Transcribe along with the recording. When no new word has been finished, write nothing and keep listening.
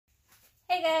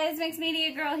Hey guys, Mixed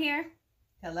Media Girl here.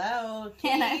 Hello,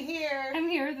 Kitty here. I'm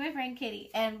here with my friend Kitty,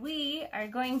 and we are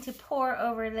going to pour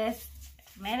over this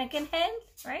mannequin head,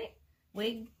 right?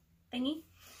 Wig thingy.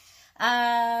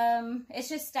 It's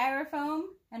just styrofoam,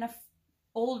 and an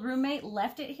old roommate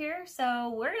left it here,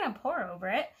 so we're gonna pour over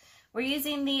it. We're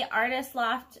using the Artist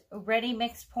Loft Ready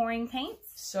Mixed Pouring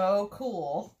Paints. So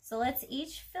cool. So let's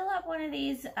each fill up one of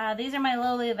these. These are my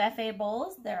Loli Vefe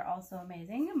bowls. They're also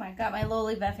amazing. I got my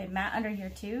Loli Vefe mat under here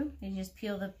too. You just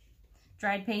peel the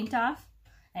dried paint off.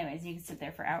 Anyways, you can sit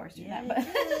there for hours doing that. But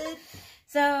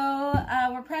so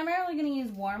we're primarily going to use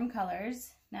warm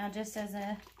colors. Now, just as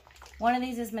one of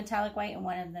these is metallic white and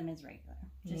one of them is regular.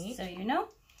 Just so you know.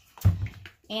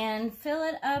 And fill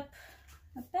it up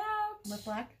about with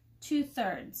black.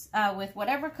 2/3 with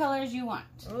whatever colors you want.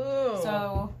 Ooh.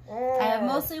 So I have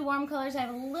mostly warm colors. I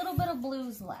have a little bit of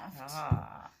blues left.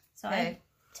 So I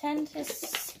tend to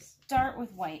start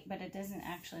with white, but it doesn't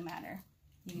actually matter.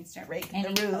 You can start breaking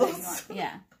any the color rules. you want.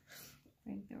 Yeah,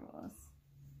 break the rules.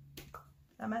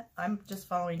 I'm just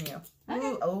following you.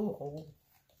 Okay. Ooh,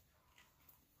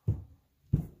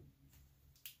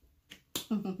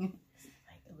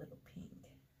 like a little pink.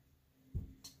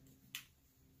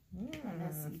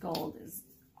 This gold is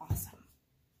awesome.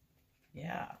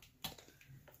 Yeah.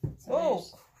 So oh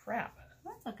crap!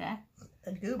 That's okay.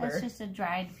 A goober. That's just a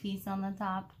dried piece on the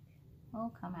top.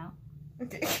 It'll come out.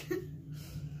 Okay.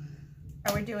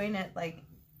 Are we doing it like?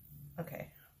 Okay.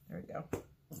 There we go.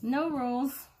 No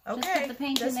rules. Okay. Just put the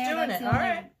paint in there. That's the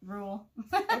only rule.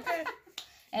 Okay.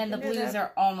 And the blues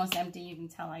are almost empty. You can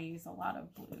tell I use a lot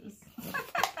of blues.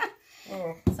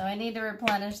 So I need to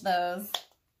replenish those.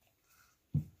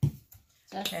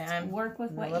 Just work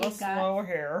with what you've got. A little slow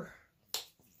here.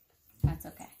 That's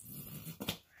okay.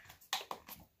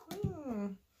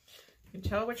 You can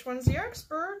tell which one's the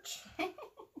expert.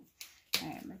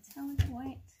 Alright, metallic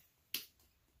white.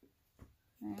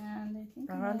 And I think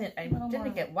I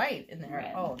didn't get white in there.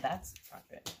 Red. Oh, that's not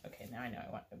good. Okay, now I know I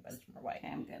want a bunch more white.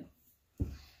 Okay, I'm good.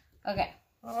 Okay,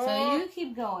 so you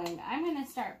keep going. I'm going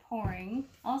to start pouring.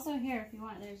 Also here, if you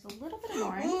want, there's a little bit of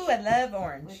orange. Ooh, I love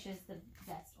orange. Which is the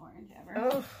best orange ever.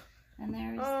 Oh. And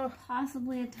there's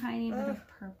possibly a tiny bit of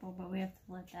purple, but we have to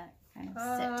let that kind of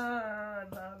sit. I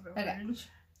love orange.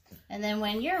 Okay. And then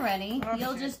when you're ready,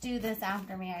 you'll just do this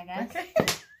after me, I guess. Okay.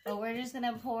 But we're just going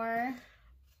to pour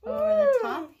over the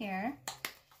top here.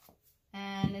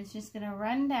 And it's just going to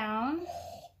run down.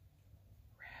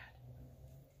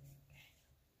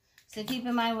 So keep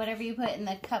in mind, whatever you put in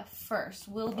the cup first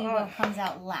will be what comes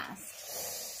out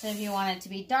last. So if you want it to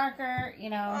be darker, you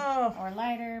know, or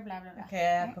lighter, blah, blah, blah.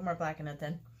 Okay, I put more black in it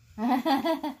then.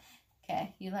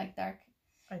 Okay, you like dark?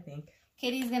 I think.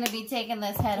 Kitty's going to be taking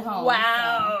this head home.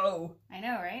 Wow. So. I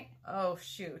know, right? Oh,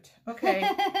 shoot. Okay.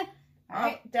 All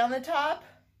right. Down the top?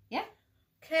 Yeah.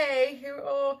 Okay, here,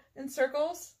 in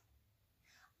circles.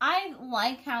 I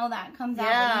like how that comes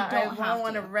out, but you don't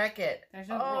want to wreck it. There's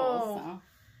no rules, so.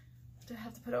 Do I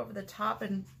have to put over the top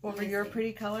and over your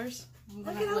pretty colors?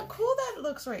 Look at how cool that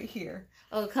looks right here.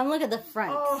 Oh, come look at the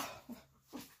front.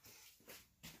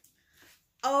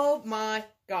 Oh my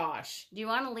gosh. Do you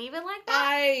want to leave it like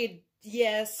that?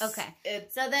 Yes. Okay.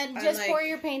 So then just pour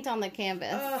your paint on the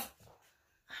canvas. Oh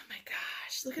my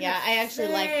gosh. Look at that. Yeah, I actually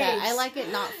like that. I like it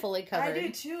not fully covered. I do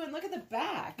too. And look at the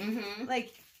back.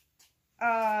 Like,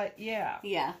 yeah.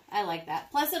 Yeah, I like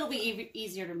that. Plus, it'll be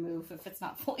easier to move if it's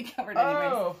not fully covered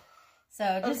anyways.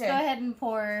 So just go ahead and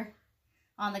pour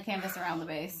on the canvas around the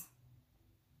base.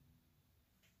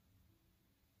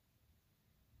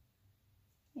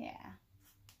 Yeah.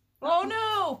 Oh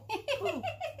no!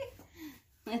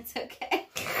 It's okay.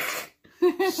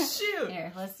 Shoot.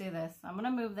 Here, let's do this. I'm going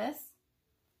to move this.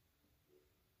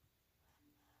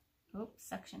 Oops,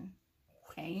 suction.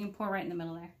 Okay, you can pour right in the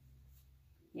middle there.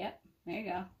 Yep, there you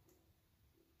go.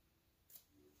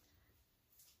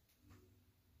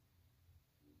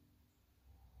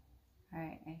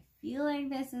 Alright, I feel like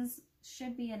this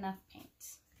should be enough paint.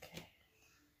 Okay.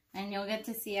 And you'll get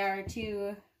to see our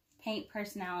two paint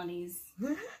personalities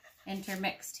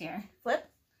intermixed here. Flip?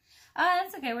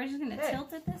 That's okay. We're just going to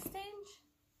tilt at this stage.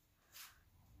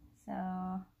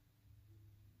 So.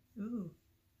 Ooh.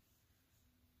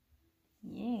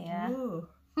 Yeah. Ooh.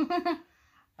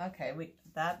 Okay,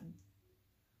 that.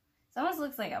 It almost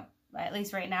looks like at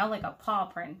least right now, like a paw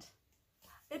print.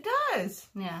 It does.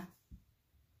 Yeah.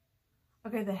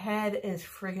 Okay, the head is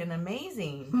friggin'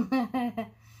 amazing.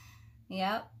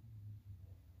 Yep.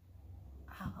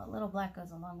 Oh, a little black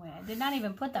goes a long way. I did not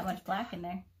even put that much black in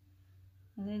there.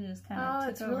 And it just kind of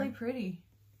it's really pretty.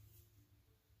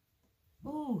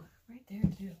 Ooh, right there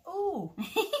too. Ooh.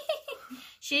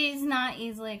 She's not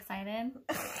easily excited.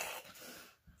 So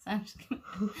I'm just going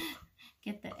to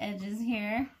get the edges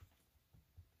here.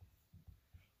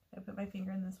 Can I put my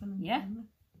finger in this one? Yeah.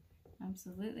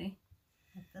 Absolutely.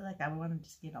 I feel like I want to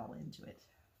just get all into it.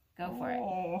 Go for it.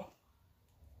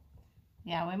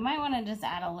 Yeah, we might want to just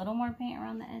add a little more paint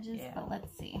around the edges, but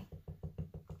let's see.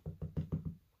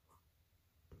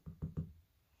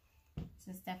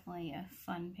 This is definitely a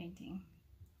fun painting.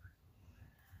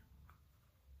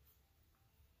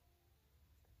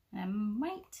 And I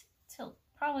might tilt,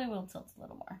 probably will tilt a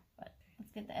little more, but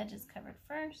let's get the edges covered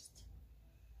first.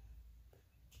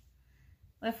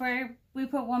 If we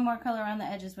put one more color on the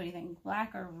edges, what do you think?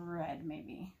 Black or red,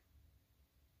 maybe?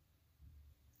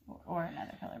 Or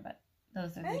another color, but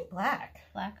those are the black.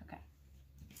 Black, okay.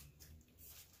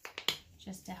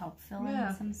 Just to help fill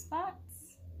in some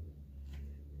spots.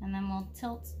 And then we'll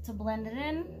tilt to blend it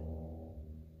in.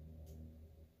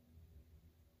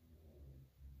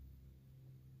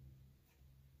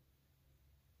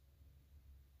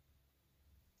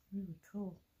 Really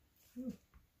cool. Ooh.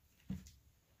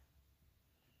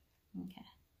 Okay.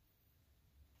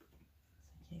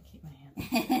 I can't keep my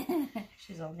hand.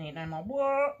 She's all neat and I'm all,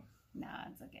 whoa. No,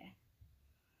 it's okay.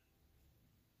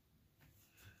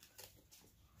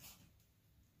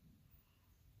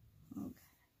 Okay.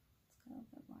 Let's go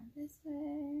a bit more this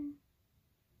way.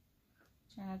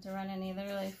 Try not to run any of the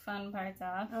really fun parts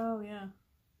off. Oh, yeah.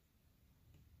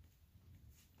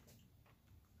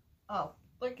 Oh,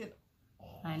 look at...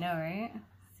 I know, right?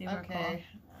 Super okay.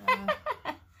 cool.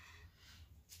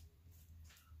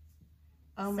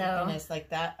 Oh my goodness, like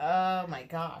that. Oh my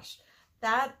gosh.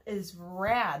 That is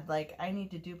rad. Like, I need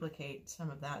to duplicate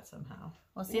some of that somehow.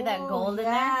 We'll see that gold in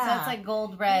there? So that's like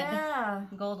gold red. Yeah.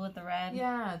 Gold with the red.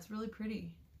 Yeah, it's really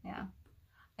pretty. Yeah.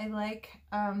 I like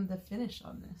the finish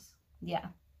on this. Yeah.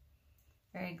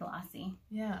 Very glossy.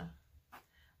 Yeah.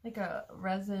 Like a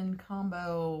resin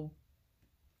combo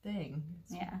thing.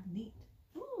 It's really neat.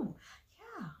 Ooh,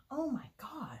 yeah. Oh my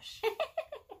gosh.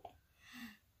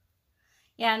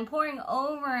 Yeah, and pouring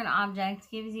over an object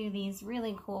gives you these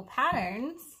really cool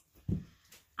patterns.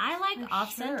 I like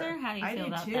off-center. Sure. How do you feel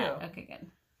about too. that? Okay,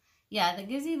 good. Yeah, that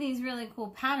gives you these really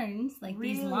cool patterns, like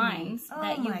these lines,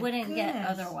 that you wouldn't get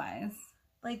otherwise.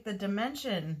 Like the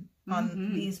dimension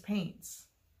on these paints.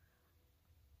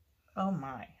 Oh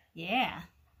my. Yeah.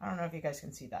 I don't know if you guys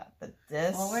can see that, but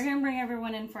this... Well, we're going to bring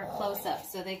everyone in for a close-up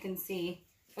so they can see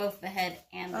both the head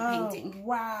and the painting.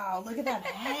 Wow, look at that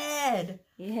head.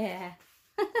 Yeah.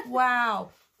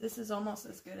 Wow. This is almost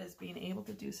as good as being able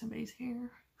to do somebody's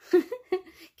hair.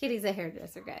 Kitty's a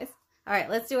hairdresser, guys. All right,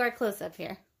 let's do our close-up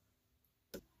here.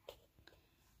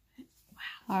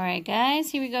 Wow. All right, guys,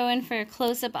 here we go in for a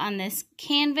close-up on this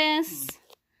canvas.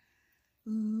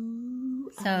 Ooh,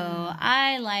 so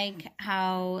I like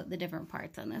how the different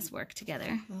parts on this work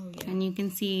together. Oh, yeah. And you can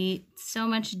see so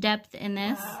much depth in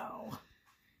this. Wow.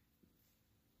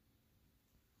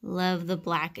 Love the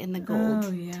black and the gold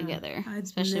together,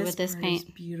 especially with this paint.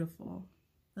 It's beautiful.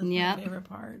 That's my favorite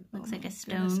part. Looks like a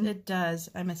stone. Goodness. It does.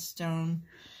 I'm a stone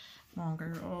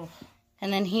monger. Oh.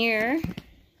 And then here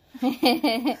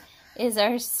is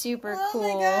our super cool.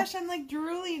 Oh my gosh, I'm like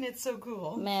drooling. It's so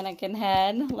cool. Mannequin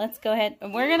head. Let's go ahead.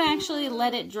 We're going to actually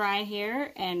let it dry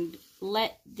here and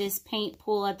let this paint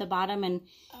pool at the bottom and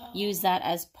use that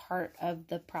as part of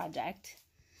the project.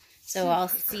 So I'll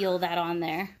seal that on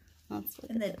there.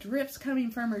 And the drips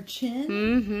coming from her chin.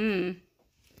 Mm-hmm.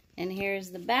 And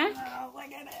here's the back. Oh,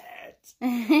 look at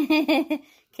it.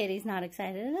 Kitty's not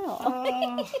excited at all.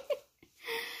 Oh.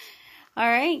 All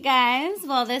right, guys.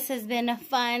 Well, this has been a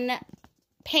fun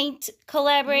paint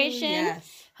collaboration.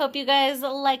 Yes. Hope you guys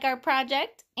like our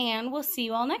project, and we'll see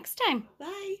you all next time.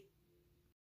 Bye.